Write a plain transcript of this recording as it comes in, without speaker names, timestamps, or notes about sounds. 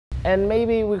And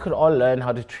maybe we could all learn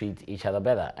how to treat each other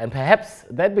better. And perhaps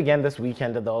that began this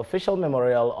weekend at the official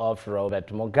memorial of Robert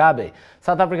Mugabe.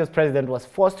 South Africa's president was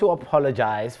forced to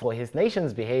apologize for his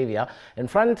nation's behavior in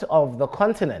front of the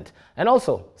continent and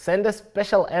also send a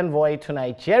special envoy to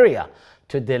Nigeria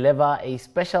to deliver a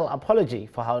special apology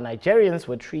for how Nigerians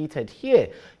were treated here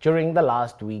during the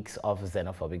last weeks of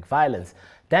xenophobic violence.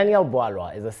 Daniel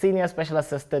Bwala is a senior special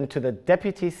assistant to the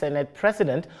Deputy Senate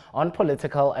President on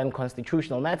political and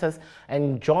constitutional matters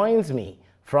and joins me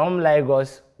from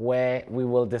Lagos, where we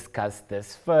will discuss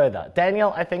this further.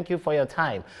 Daniel, I thank you for your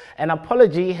time. An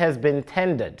apology has been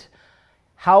tendered.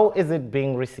 How is it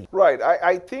being received? Right.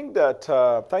 I think that,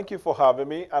 thank you for having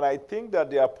me, and I think that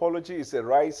the apology is a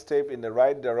right step in the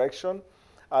right direction,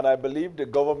 and I believe the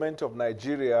government of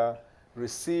Nigeria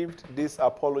received this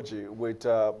apology with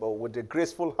a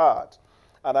graceful heart.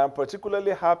 And I'm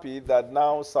particularly happy that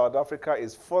now South Africa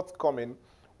is forthcoming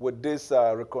with this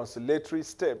reconciliatory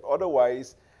step.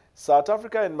 Otherwise, South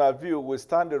Africa, in my view, will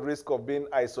stand the risk of being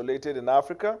isolated in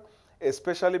Africa,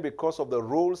 especially because of the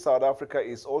role South Africa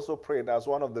is also playing as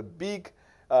one of the big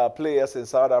players in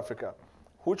South Africa,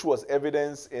 which was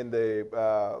evidenced in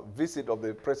the visit of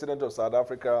the President of South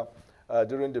Africa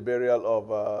during the burial of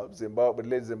the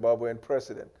late Zimbabwean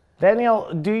president.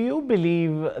 Daniel, do you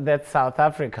believe that South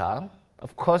Africa,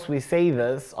 of course we say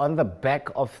this on the back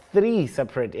of 3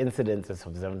 separate incidences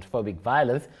of xenophobic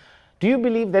violence, do you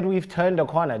believe that we've turned a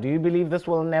corner? Do you believe this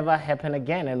will never happen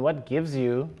again? And what gives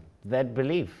you that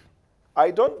belief?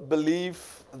 I don't believe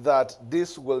that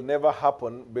this will never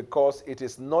happen because it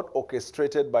is not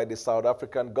orchestrated by the South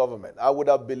African government. I would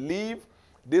have believed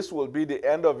this will be the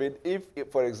end of it if,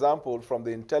 for example, from the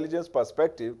intelligence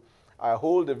perspective, I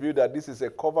hold the view that this is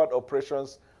a covert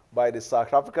operations by the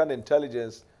South African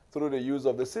intelligence through the use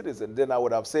of the citizen. Then I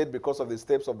would have said because of the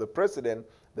steps of the president,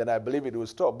 then I believe it will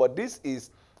stop. But this is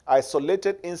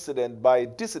isolated incident by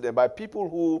dissident, by people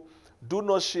who do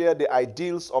not share the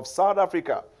ideals of South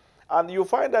Africa. And you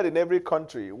find that in every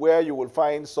country where you will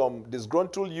find some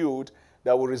disgruntled youth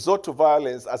that will resort to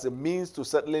violence as a means to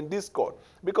settling discord.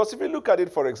 Because if you look at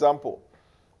it, for example,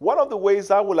 one of the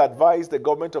ways I will advise the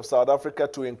government of South Africa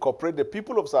to incorporate the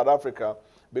people of South Africa,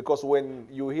 because when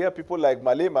you hear people like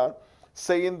Malema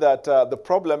saying that the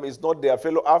problem is not their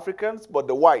fellow Africans, but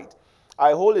the white,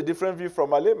 I hold a different view from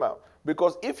Malema.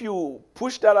 Because if you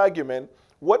push that argument,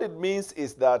 what it means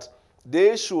is that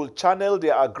they should channel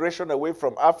their aggression away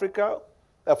from Africa,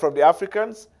 from the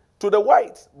Africans, to the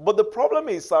whites. But the problem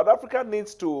is South Africa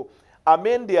needs to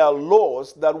amend their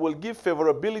laws that will give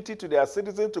favorability to their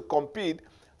citizens to compete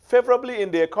favorably in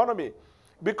the economy.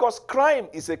 Because crime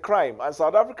is a crime, and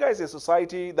South Africa is a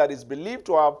society that is believed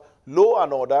to have law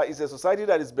and order. It's a society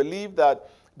that is believed that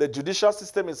the judicial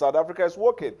system in South Africa is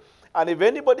working. And if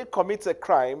anybody commits a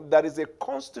crime, that is a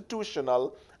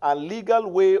constitutional and legal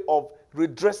way of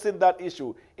redressing that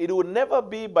issue. It will never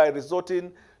be by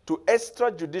resorting to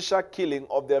extrajudicial killing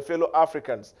of their fellow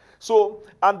Africans. So,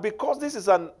 and because this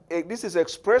is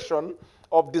expression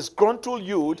of disgruntled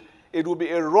youth, it will be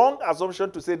a wrong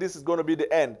assumption to say this is going to be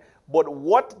the end. But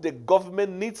what the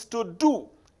government needs to do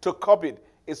to curb it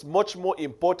is much more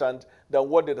important than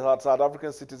what the South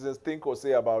African citizens think or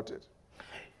say about it.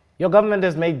 Your government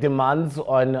has made demands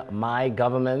on my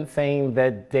government, saying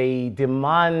that they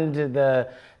demand the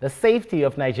safety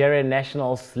of Nigerian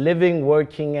nationals living,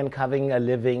 working, and having a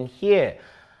living here.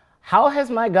 How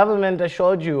has my government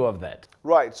assured you of that?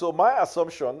 Right. So my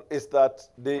assumption is that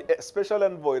the special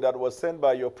envoy that was sent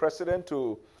by your president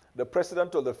to the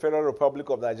president of the Federal Republic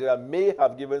of Nigeria may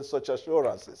have given such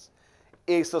assurances.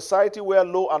 A society where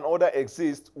law and order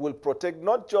exists will protect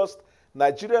not just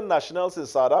Nigerian nationals in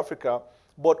South Africa,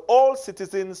 but all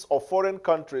citizens of foreign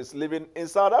countries living in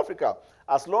South Africa,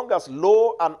 as long as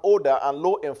law and order and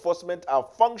law enforcement are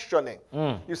functioning.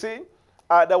 You see,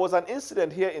 there was an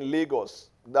incident here in Lagos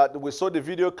that we saw the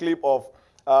video clip of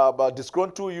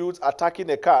disgruntled youths attacking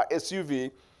a car,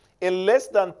 SUV. In less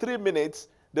than 3 minutes,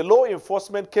 the law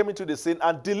enforcement came into the scene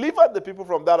and delivered the people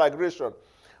from that aggression.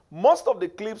 Most of the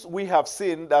clips we have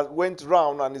seen that went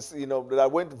round and that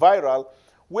went viral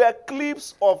were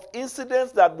clips of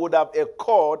incidents that would have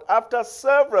occurred after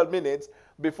several minutes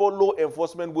before law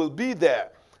enforcement will be there.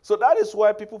 So that is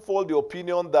why people hold the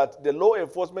opinion that the law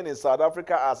enforcement in South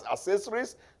Africa as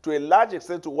accessories to a large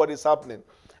extent to what is happening.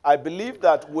 I believe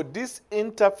that with this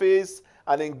interface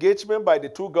and engagement by the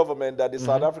two governments, that the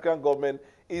South African government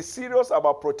is serious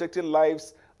about protecting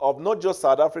lives of not just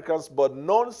South Africans, but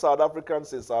non-South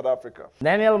Africans in South Africa.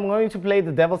 Daniel, I'm going to play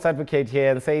the devil's advocate here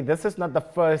and say this is not the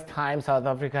first time South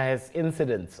Africa has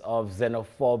incidents of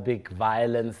xenophobic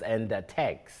violence and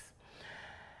attacks.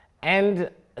 And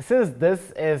since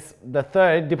this is the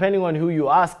third, depending on who you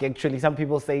ask, actually, some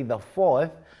people say the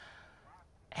fourth,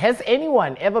 has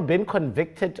anyone ever been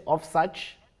convicted of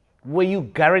such? Were you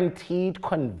guaranteed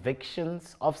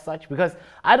convictions of such? Because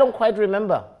I don't quite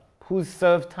remember who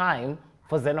served time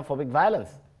for xenophobic violence.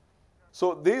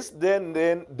 So this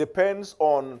then depends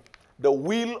on the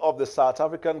will of the South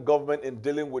African government in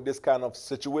dealing with this kind of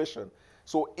situation.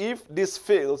 So if this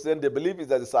fails, then the belief is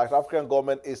that the South African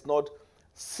government is not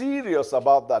serious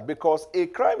about that, because a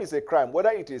crime is a crime,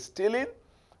 whether it is stealing,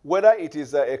 whether it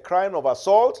is a crime of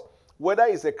assault, whether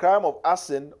it's a crime of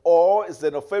arson or a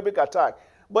xenophobic attack.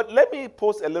 But let me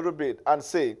pause a little bit and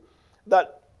say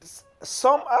that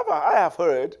I have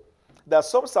heard that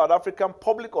some South African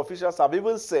public officials have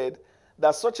even said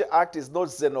that such an act is not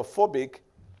xenophobic,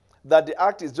 that the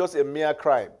act is just a mere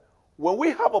crime. When we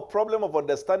have a problem of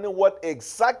understanding what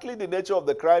exactly the nature of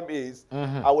the crime is,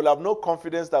 I will have no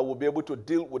confidence that we'll be able to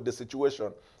deal with the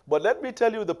situation. But let me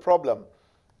tell you the problem.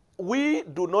 We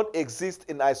do not exist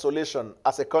in isolation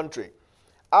as a country.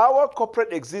 Our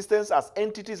corporate existence as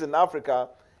entities in Africa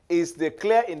is the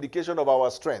clear indication of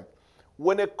our strength.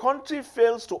 When a country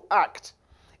fails to act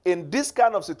in this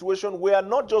kind of situation where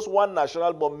not just one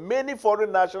national but many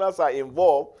foreign nationals are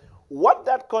involved, what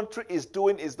that country is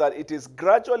doing is that it is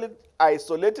gradually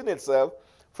isolating itself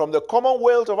from the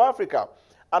Commonwealth of Africa.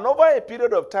 And over a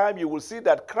period of time, you will see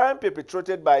that crime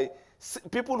perpetrated by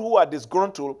people who are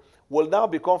disgruntled will now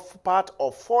become part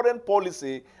of foreign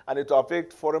policy, and it will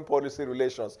affect foreign policy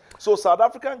relations. So South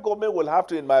African government will have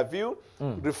to, in my view,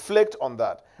 reflect on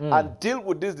that and deal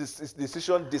with this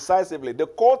decision decisively. The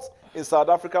courts in South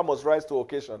Africa must rise to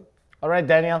occasion. All right,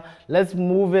 Daniel, let's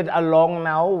move it along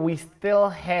now. We still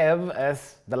have,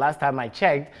 as the last time I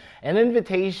checked, an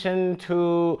invitation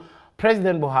to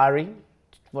President Buhari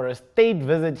for a state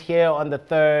visit here on the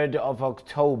 3rd of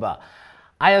October.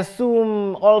 I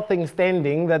assume, all things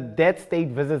standing, that that state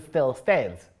visit still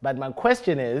stands. But my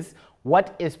question is,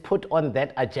 what is put on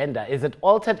that agenda? Is it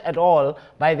altered at all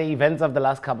by the events of the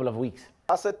last couple of weeks?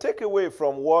 As a takeaway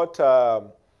from what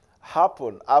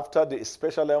happened after the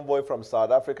special envoy from South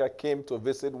Africa came to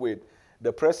visit with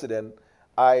the president,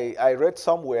 I read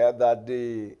somewhere that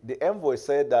the envoy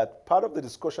said that part of the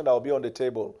discussion that will be on the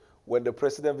table when the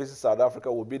president visits South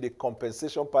Africa will be the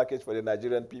compensation package for the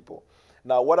Nigerian people.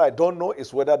 Now, what I don't know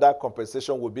is whether that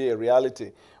compensation will be a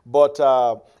reality. But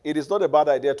it is not a bad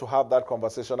idea to have that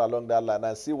conversation along that line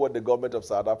and see what the government of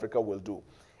South Africa will do.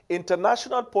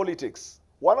 International politics,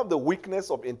 one of the weaknesses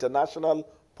of international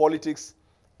politics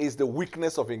is the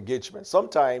weakness of engagement.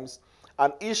 Sometimes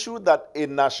an issue that a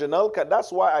national,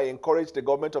 that's why I encourage the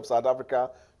government of South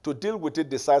Africa to deal with it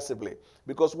decisively.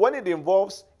 Because when it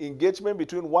involves engagement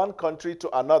between one country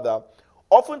to another,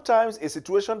 oftentimes a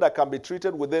situation that can be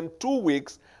treated within 2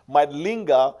 weeks might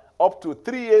linger up to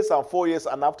 3 years and 4 years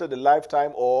and after the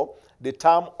lifetime or the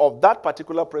term of that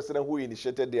particular president who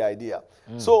initiated the idea.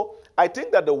 So I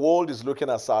think that the world is looking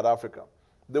at South Africa.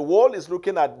 The world is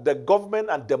looking at the government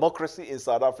and democracy in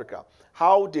South Africa,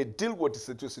 how they deal with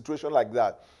a situation like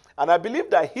that. And I believe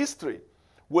that history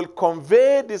will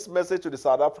convey this message to the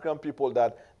South African people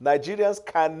that Nigerians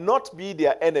cannot be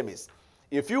their enemies.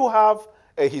 If you have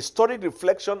a historic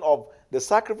reflection of the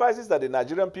sacrifices that the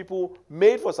Nigerian people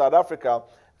made for South Africa,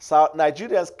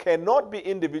 Nigerians cannot be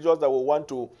individuals that will want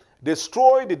to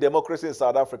destroy the democracy in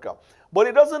South Africa. But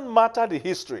it doesn't matter the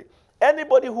history.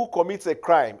 Anybody who commits a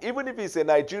crime, even if he's a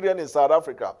Nigerian in South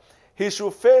Africa, he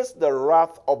should face the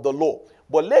wrath of the law.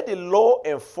 But let the law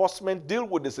enforcement deal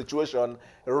with the situation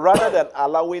rather than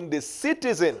allowing the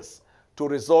citizens to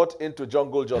resort into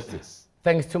jungle justice.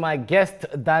 Thanks to my guest,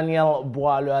 Daniel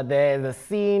Bwala, the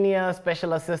Senior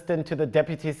Special Assistant to the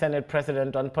Deputy Senate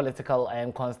President on Political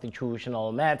and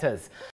Constitutional Matters.